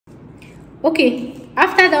Okay,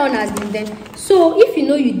 after that one has been done, so if you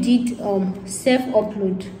know you did self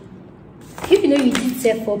upload,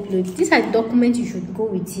 these are the documents you should go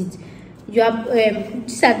with it. You have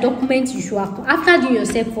these are documents you should have, after doing your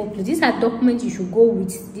self upload, these are documents you should go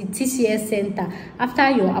with the TCS center after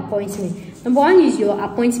your appointment. Number one is your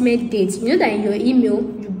appointment date. You know that in your email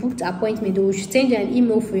you booked appointment, they will send you an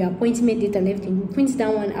email for your appointment date and everything. You print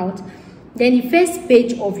that one out. Then the first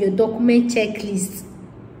page of your document checklist,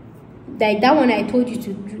 like that one I told you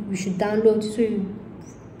to do, you should download. So you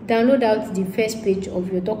download out the first page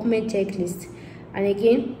of your document checklist, and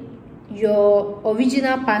again your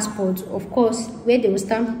original passport, of course, where they will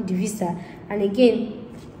stamp the visa, and again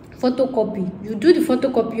photocopy. You do the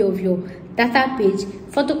photocopy of your data page,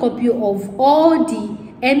 photocopy of all the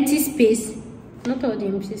empty space, not all the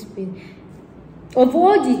empty space, of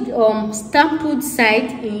all the stamped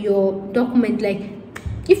side in your document. Like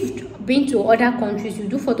if you've been to other countries, you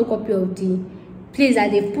do photocopy of the place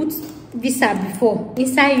that they put visa before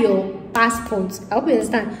inside your passport. I hope you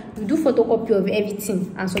understand. You do photocopy of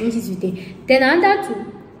everything and submit it today. Then another to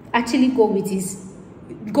actually go with is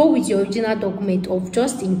go with your original document of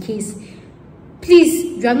just in case.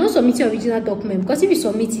 Please, you are not submitting original document, because if you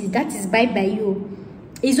submit it, that is bye by you.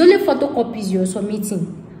 It's only photocopies you're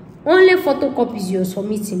submitting. Only photocopies you're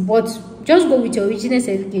submitting, but just go with your original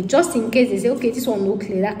certificate, just in case they say, okay, this one no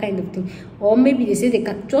clear, that kind of thing. Or maybe they say they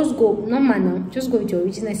can just go, no man, just go with your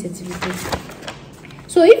original certificate.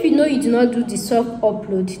 So if you know you do not do the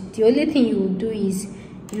self-upload, the only thing you will do is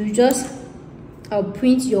you just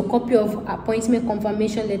print your copy of appointment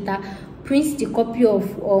confirmation letter, print the copy of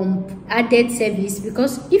added service,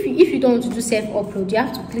 because if you don't want to do self-upload, you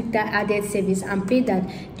have to click that added service and pay that.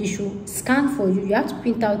 They should scan for you. You have to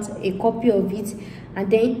print out a copy of it,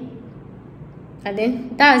 and then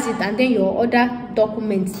that's it. And then your other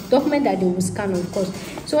document that they will scan, of course.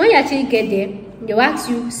 So when you actually get there, they will ask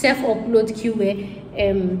you self-upload keyword,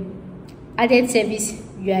 added service,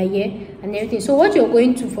 you are here and everything. So what you're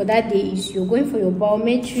going to for that day is you're going for your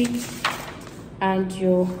biometric and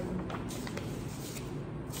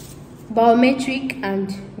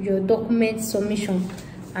your document submission,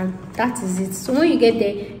 and that is it. So when you get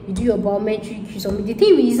there, you do your biometric, you submit. The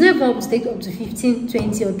thing is never going to take up to 15,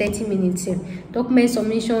 20 or 30 minutes here. Document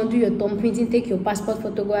submission, do your thumb printing, take your passport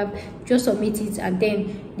photograph, just submit it, and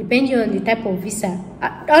then depending on the type of visa,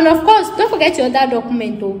 and of course don't forget your other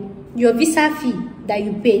document though, your visa fee that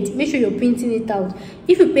you paid, make sure you're printing it out.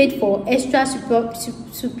 If you paid for extra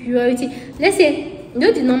superiority, let's say, you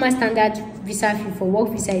know, the normal standard visa fee for work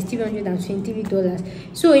visa is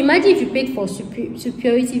 $323. So imagine if you paid for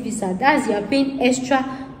superiority visa, that's you're paying extra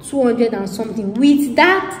 200 and something with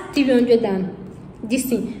that 300 and this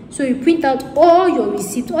thing. So you print out all your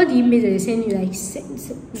receipts, all the emails that they send you, like,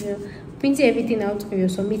 you know, printing everything out and you're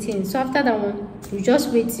submitting. So after that one, you just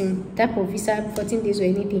wait in type of visa, 14 days or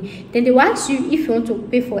anything. Then they will ask you if you want to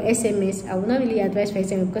pay for SMS. I will not really advise for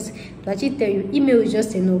SMS, because to actually tell you, email is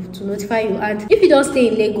just enough to notify you. And if you don't stay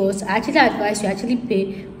in Lagos, I actually advise you actually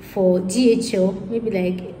pay for DHL, maybe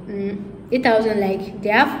like 8,000. Like they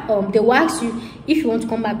have they will ask you if you want to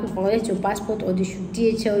come back to collect your passport, or they should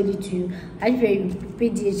DHL it to you. Actually you pay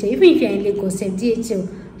DHL, even if you're in Lagos, save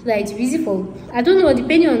DHL. So that it's easy for, I don't know,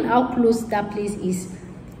 depending on how close that place is,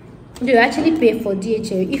 you actually pay for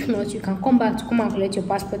DHL. If not, you can come back to come and collect your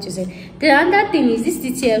passport yourself. The other thing is this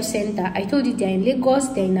TTL center. I told you they're in Lagos,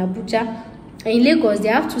 they're in Abuja. And in Lagos, they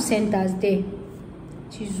have 2 centers there.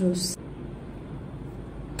 Jesus.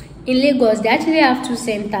 In Lagos, they actually have 2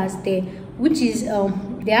 centers there, which is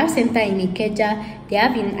they have center in Ikeja, they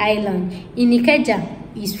have in Island. In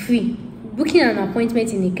Ikeja is free. Booking an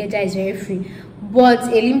appointment in Ikeja is very free. But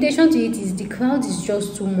a limitation to it is the crowd is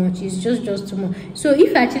just too much. It's just too much. So if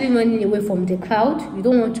you're actually running away from the crowd, you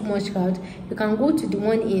don't want too much crowd, you can go to the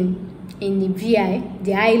one in the VI,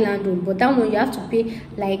 the Island one. But that one you have to pay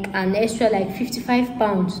like an extra like 55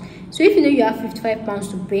 pounds. So if you know you have 55 pounds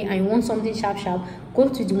to pay and you want something sharp, go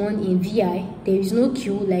to the one in VI. There is no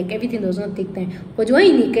queue, like everything does not take time. But the one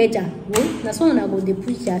in Ikeja, well, that's one I go, they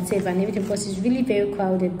push yourself and everything, because it's really very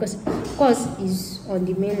crowded, because of course it's on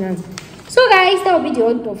the mainland. So guys, that will be the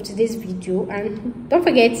end of today's video, and don't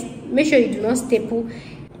forget, make sure you do not staple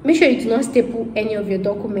any of your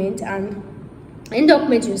documents, and any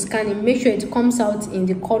document you're scanning, make sure it comes out in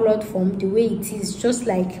the colored form the way it is, just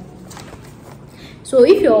like so.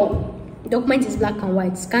 If your document is black and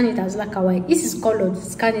white, scan it as black and white. This is colored,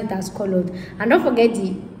 scan it as colored. And don't forget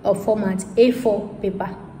the format, A4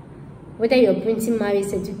 paper. Whether you're printing marriage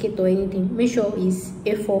certificate or anything, make sure it's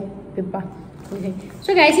A4 paper. Okay.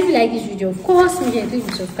 So guys, if you like this video, of course, make sure to click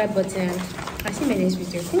the subscribe button, and I'll see you in my next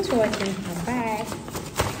video. Thanks for watching. Bye.